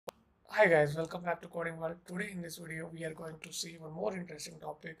Hi guys, welcome back to Coding World. Today in this video we are going to see one more interesting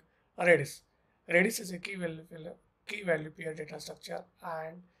topic, Redis. Redis is a key value pair data structure,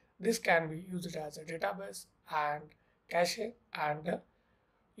 and this can be used as a database and cache, and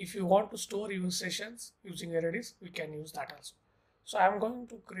if you want to store your sessions using a Redis, we can use that also. So I'm going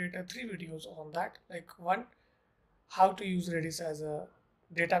to create three videos on that, like one, how to use Redis as a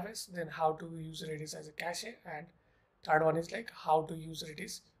database, then how to use Redis as a cache, and third one is like how to use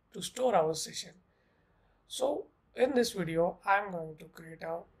Redis to store our session. So in this video, I'm going to create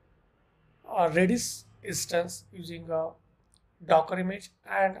a Redis instance using a Docker image,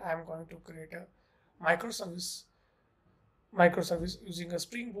 and I'm going to create a microservice microservice using a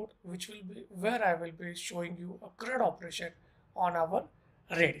Springboot, which will be where I will be showing you a CRUD operation on our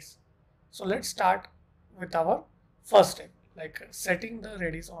Redis. So let's start with our first step, like setting the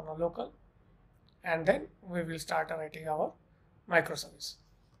Redis on a local, and then we will start writing our microservice.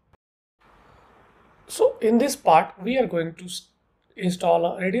 So in this part, we are going to install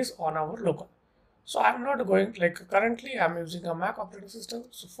a Redis on our local. So I'm not going, like currently I'm using a Mac operating system.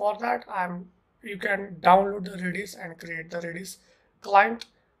 So for that, you can download the Redis and create the Redis client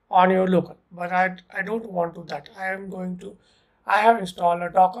on your local. But I don't want to that. I have installed a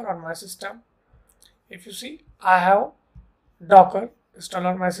Docker on my system. If you see, I have Docker installed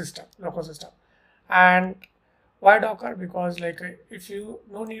on my system, local system. And why Docker? Because like if you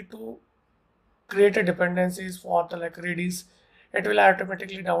no need to create a dependencies for the like Redis, it will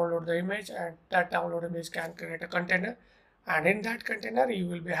automatically download the image, and that download image can create a container, and in that container you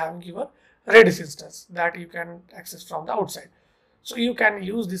will be having your Redis instance that you can access from the outside. So you can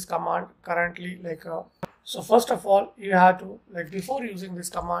use this command currently so first of all, you have to, like before using this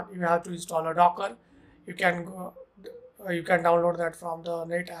command, you have to install a Docker. You can go you can download that from the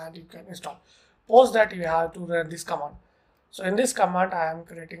net and you can install. Post that, you have to run this command. So in this command, I am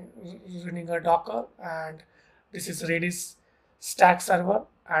running a Docker, and this is redis-stack-server,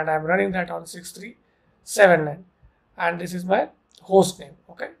 and I'm running that on 6379, and this is my host name.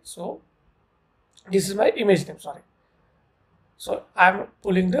 Okay, so this is my image name. Sorry. So I'm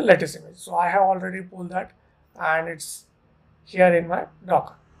pulling the latest image. So I have already pulled that, and it's here in my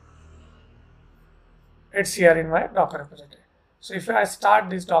Docker. It's here in my Docker repository. So if I start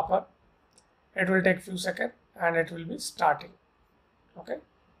this Docker, it will take few seconds and it will be starting. Okay.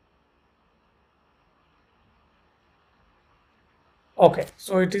 Okay,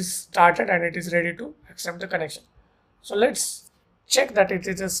 so it is started and it is ready to accept the connection. So let's check that it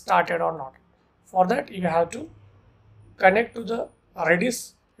is started or not. For that, you have to connect to the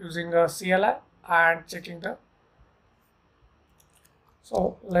Redis using a CLI and checking the.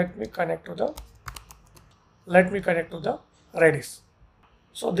 So let me connect to the Redis.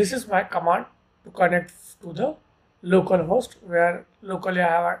 So this is my command to connect to the local host, where locally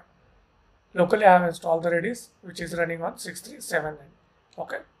I have installed the Redis, which is running on 6379.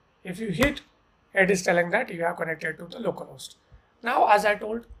 Okay. If you hit, it is telling that you have connected to the local host. Now, as I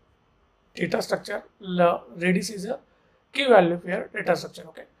told, data structure, Redis is a key value pair data structure.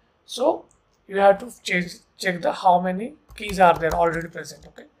 Okay. So you have to check the how many keys are there already present.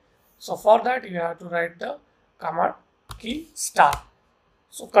 Okay. So for that, you have to write the command key star.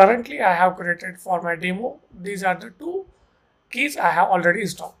 So currently I have created for my demo, these are the two keys I have already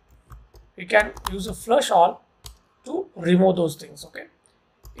installed. You can use a flush all to remove those things. Okay.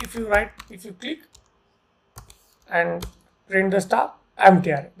 If you click and print the star,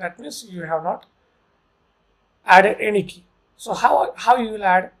 empty array, that means you have not added any key. So how you will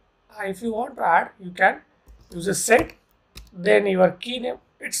add? If you want to add, you can use a set, then your key name,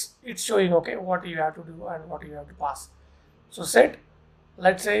 it's showing okay what you have to do and what you have to pass. So set,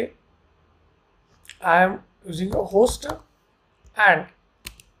 let's say I am using a host, and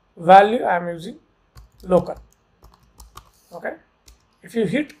value I am using local. Okay. If you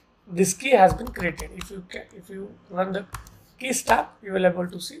hit, this key has been created. If you run the key tab, you will be able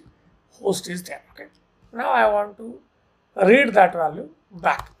to see host is there. Okay. Now I want to read that value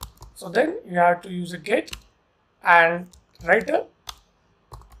back. So then you have to use a get and write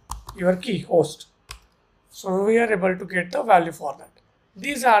your key host. So we are able to get the value for that.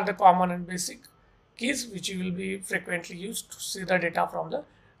 These are the common and basic keys which you will be frequently used to see the data from the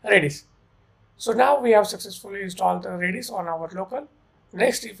Redis. So now we have successfully installed the Redis on our local.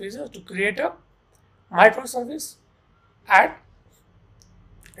 Next step is to create a microservice and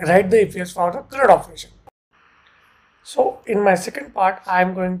write the APIs for the CRUD operation. So in my second part, I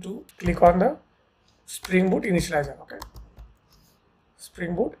am going to click on the Springboot initializer. Okay,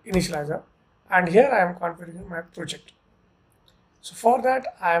 Springboot initializer, and here I am configuring my project. So for that,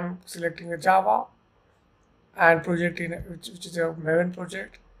 I am selecting a Java and project which is a Maven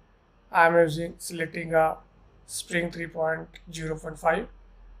project, I'm selecting a Spring 3.0.5.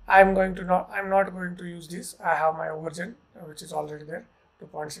 I'm not going to use this. I have my version which is already there,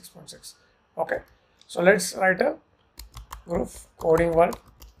 2.6.6. Okay, so let's write a group coding world,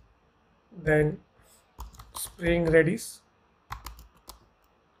 then Spring Redis,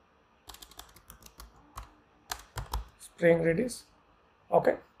 Spring Redis.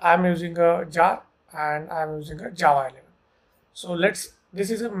 Okay, I'm using a jar and I'm using a Java 11. So this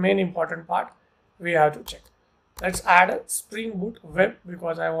is a main important part we have to check. Let's add a Springboot web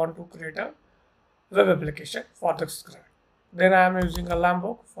because I want to create a web application for the CRUD. Then I am using a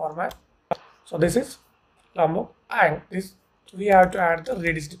Lombok format. So this is Lombok, and this we have to add the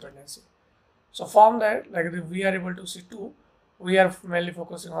Redis dependency. So from that, like we are able to see two, we are mainly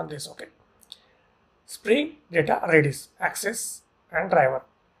focusing on this. Okay, Spring data Redis access and driver.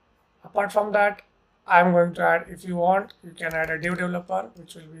 Apart from that, I'm going to add, if you want, you can add a dev developer,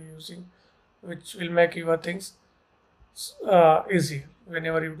 which will make your things easy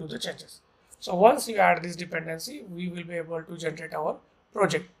whenever you do the changes. So once you add this dependency, we will be able to generate our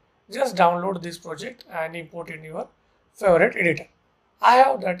project. Just download this project and import in your favorite editor. I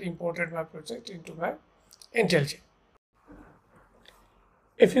have that imported my project into my IntelliJ.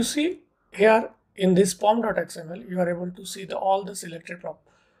 If you see here in this pom.xml, you are able to see all the selected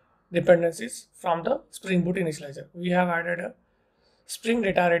dependencies from the Springboot initializer. We have added a Spring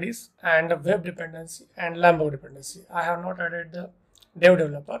data Redis and a web dependency and Lombok dependency. I have not added the dev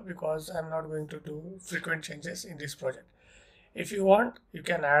developer because I'm not going to do frequent changes in this project. If you want, you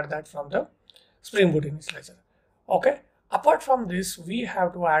can add that from the Springboot initializer. Okay. Apart from this, we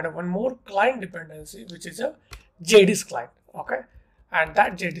have to add one more client dependency, which is a JDIS client. Okay. And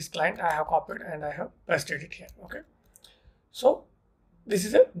that JDIS client I have copied and I have pasted it here. Okay. So this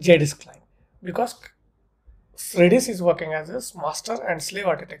is a JDIS client because Redis is working as a master and slave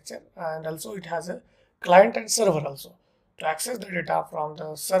architecture, and also it has a client and server also. To access the data from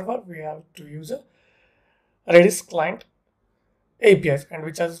the server, we have to use a Redis client APIs, and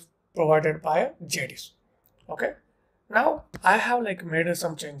which is provided by a JDIS. Okay. Now I have made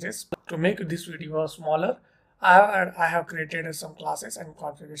some changes to make this video smaller. I have created some classes and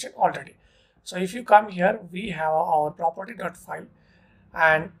configuration already. So if you come here, we have our property.file,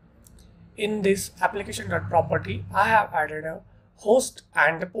 and in this application.property, I have added a host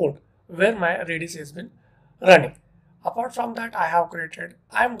and a port where my Redis has been running. Apart from that,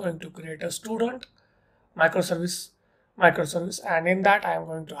 I'm going to create a student microservice, and in that I am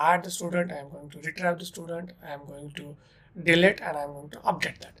going to add the student, I am going to retrieve the student, I am going to delete, and I am going to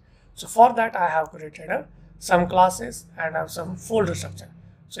update that. So for that, I have created some classes and have some folder structure.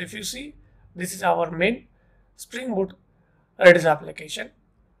 So if you see, this is our main Spring Boot Redis application,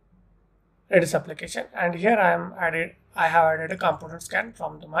 and here I have added a component scan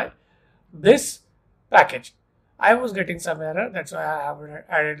from my this package. I was getting some error, that's why I have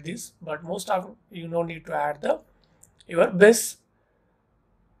added this, but most of you no need to add your this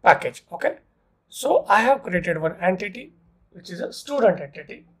package. Okay, so I have created one entity which is a student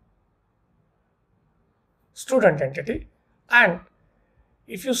entity, and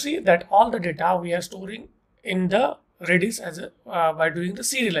if you see that all the data we are storing in the Redis as by doing the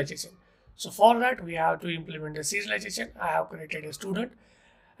serialization. So for that, we have to implement the serialization. I have created a student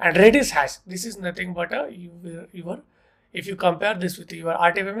and Redis hash. This is nothing but if you compare this with your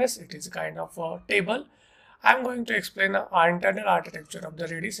RTMS, it is kind of a table. I'm going to explain our internal architecture of the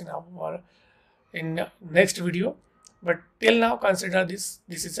Redis in next video. But till now, consider this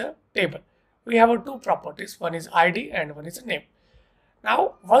is a table. We have two properties. One is ID and one is a name.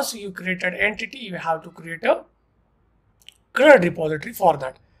 Now, once you create an entity, you have to create a CRUD repository for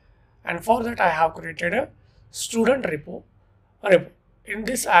that. And for that, I have created a student repo. In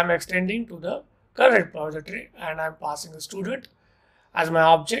this, I am extending to the CRUD repository, and I am passing a student as my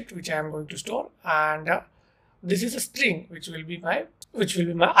object, which I am going to store. And this is a string, which will be my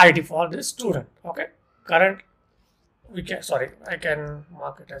ID for this student. Okay, current. I can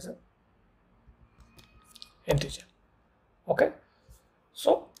mark it as a integer. Okay,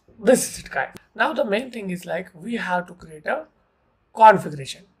 so this is it, guys. Now the main thing is we have to create a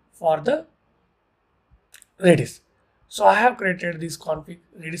configuration for the Redis. So I have created this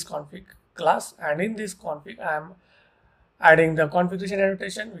Redis config class, and in this config I am adding the configuration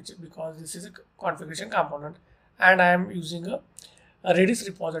annotation, because this is a configuration component, and I am using a Redis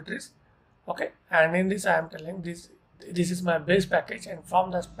repositories. Okay, and in this I am telling this is my base package, and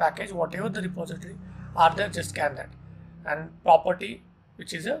from this package whatever the repository are there, just scan that. And property,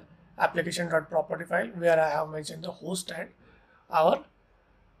 which is a application.property file, where I have mentioned the host and our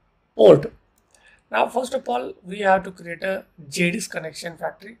port. Now, first of all, we have to create a JDIS connection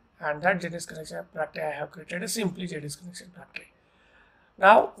factory, and that JDIS connection factory I have created a simply JDIS connection factory.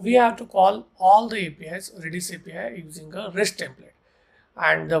 Now we have to call all the APIs, Redis API using a REST template,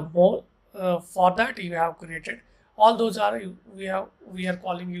 and the more for that you have created all those are we are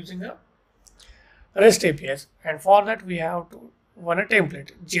calling using a REST APIs, and for that we have to run a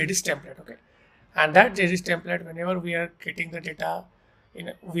template, JDIS template, okay, and that JDIS template, whenever we are getting the data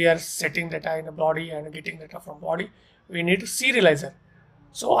we are setting data in a body and getting data from body, we need serializer.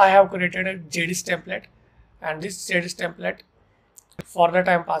 So I have created a JDIS template, and this JDIS template, for that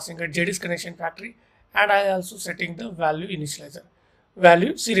I am passing a JDIS connection factory, and I also setting the value initializer,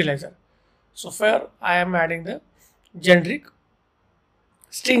 value serializer. So for I am adding the generic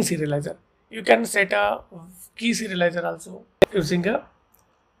string serializer. You can set a key serializer also using a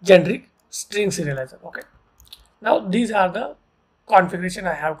generic string serializer. Okay. Now these are the configuration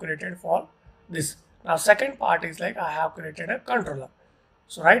I have created for this. Now second part is like I have created a controller.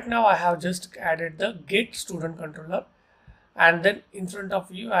 So right now I have just added the get student controller, and then in front of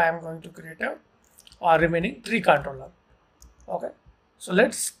you I am going to create a remaining tree controller. Okay. So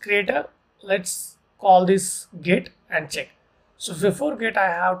let's call this get and check. So before get I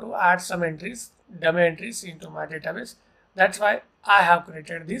have to add some entries, dummy entries into my database. That's why I have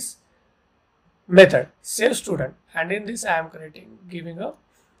created this method save student, and in this I am giving a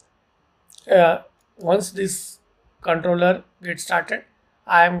once this controller gets started,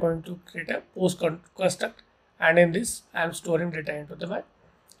 I am going to create a post construct, and in this I am storing data into my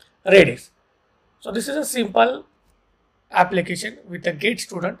Redis. So this is a simple application with a get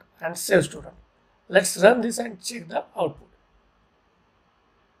student and save student. Let's run this and check the output.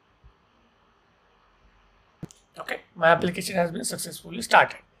 Okay, my application has been successfully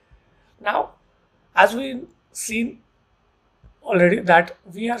started. Now, as we seen already that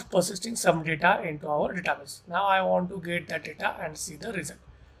we are persisting some data into our database. Now I want to get that data and see the result.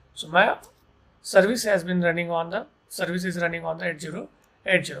 So my service has been running on the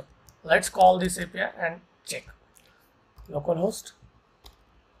 8080. Let's call this API and check. Localhost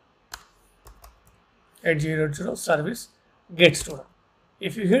 8080 service get student.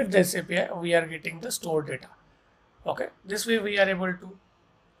 If you hit this API, we are getting the stored data. Okay, this way we are able to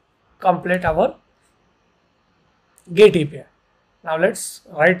complete our get API. Now let's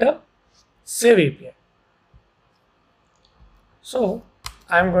write a save API. So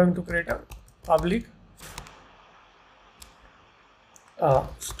I am going to create a public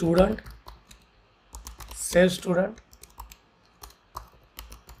student save student,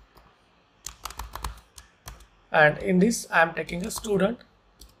 and in this I am taking a student.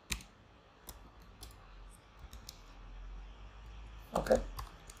 Okay,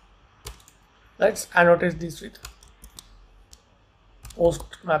 let's annotate this with post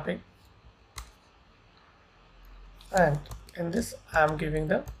mapping, and in this I am giving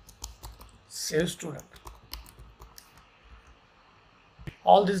the save student.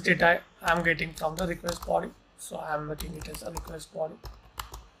 All this data I am getting from the request body, so I am making it as a request body.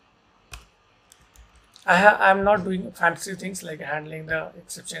 I am not doing fancy things like handling the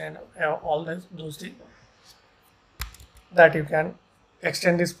exception and all those things that you can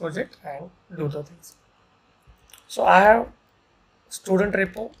extend this project and do the things. So I have student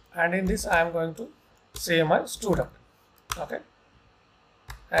repo, and in this I am going to save my student. Okay,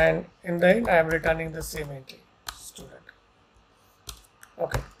 and in the end I am returning the same entry student.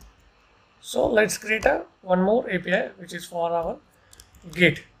 Okay, so let's create one more API which is for our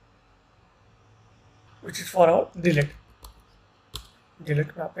get, which is for our delete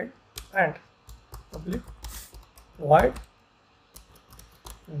mapping, and public void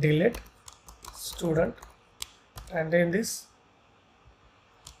delete student, and then this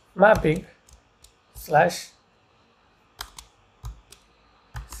mapping slash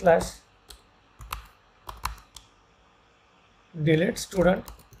delete student,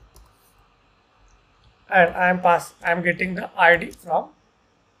 and I am getting the ID from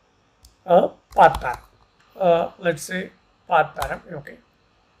a path param, let's say path param. Okay,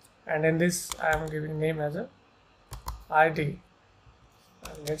 and in this I am giving name as a ID,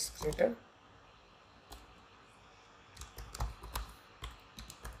 and let's create a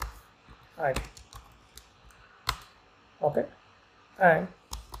ID. Okay, and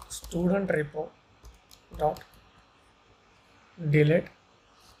student repo dot delete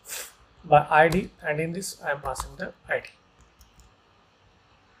by ID, and in this I am passing the ID.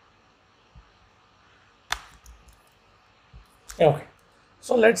 Okay,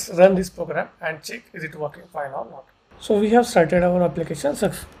 so let's run this program and check is it working fine or not. So we have started our application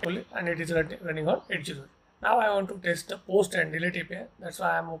successfully, and it is running on 80. Now I want to test the post and delete API. That's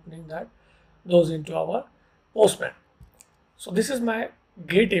why I am opening that those into our Postman. So this is my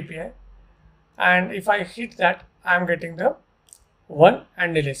gate API, and if I hit that, I am getting the 1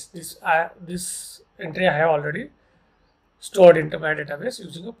 and delays. This entry I have already stored into my database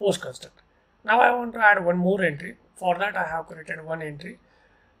using a post construct. Now I want to add one more entry. For that, I have created one entry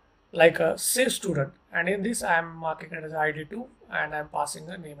like a save student, and in this I am marking it as ID2 and I am passing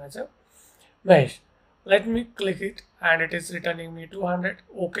the name as a Mahesh. Let me click it and it is returning me 200.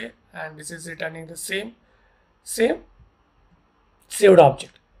 Okay, and this is returning the same saved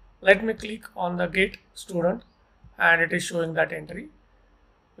object. Let me click on the get student and it is showing that entry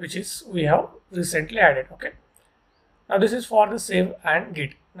which is we have recently added. Okay, now this is for the save and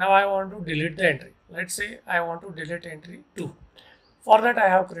get. Now I want to delete the entry. Let's say I want to delete entry 2. For that I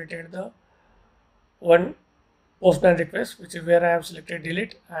have created the one Postman request, which is where I have selected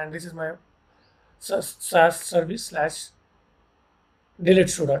delete, and this is my SaaS service slash delete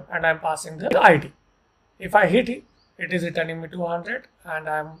student, and I'm passing the ID. If I hit it, it is returning me 200, and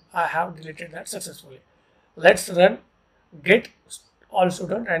I have deleted that successfully. Let's run get all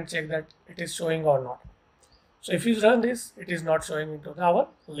student and check that it is showing or not. So if you run this, it is not showing into our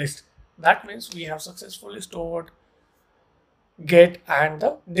list. That means we have successfully stored get and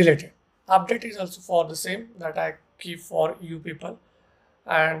the deleted. Update is also for the same that I keep for you people,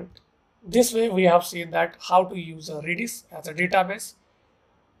 and this way we have seen that how to use a Redis as a database,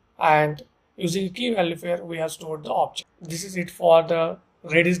 and using key value where we have stored the object. This is it for the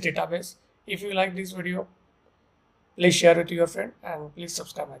Redis database. If you like this video, please share it to your friend and please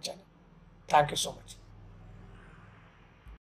subscribe my channel. Thank you so much.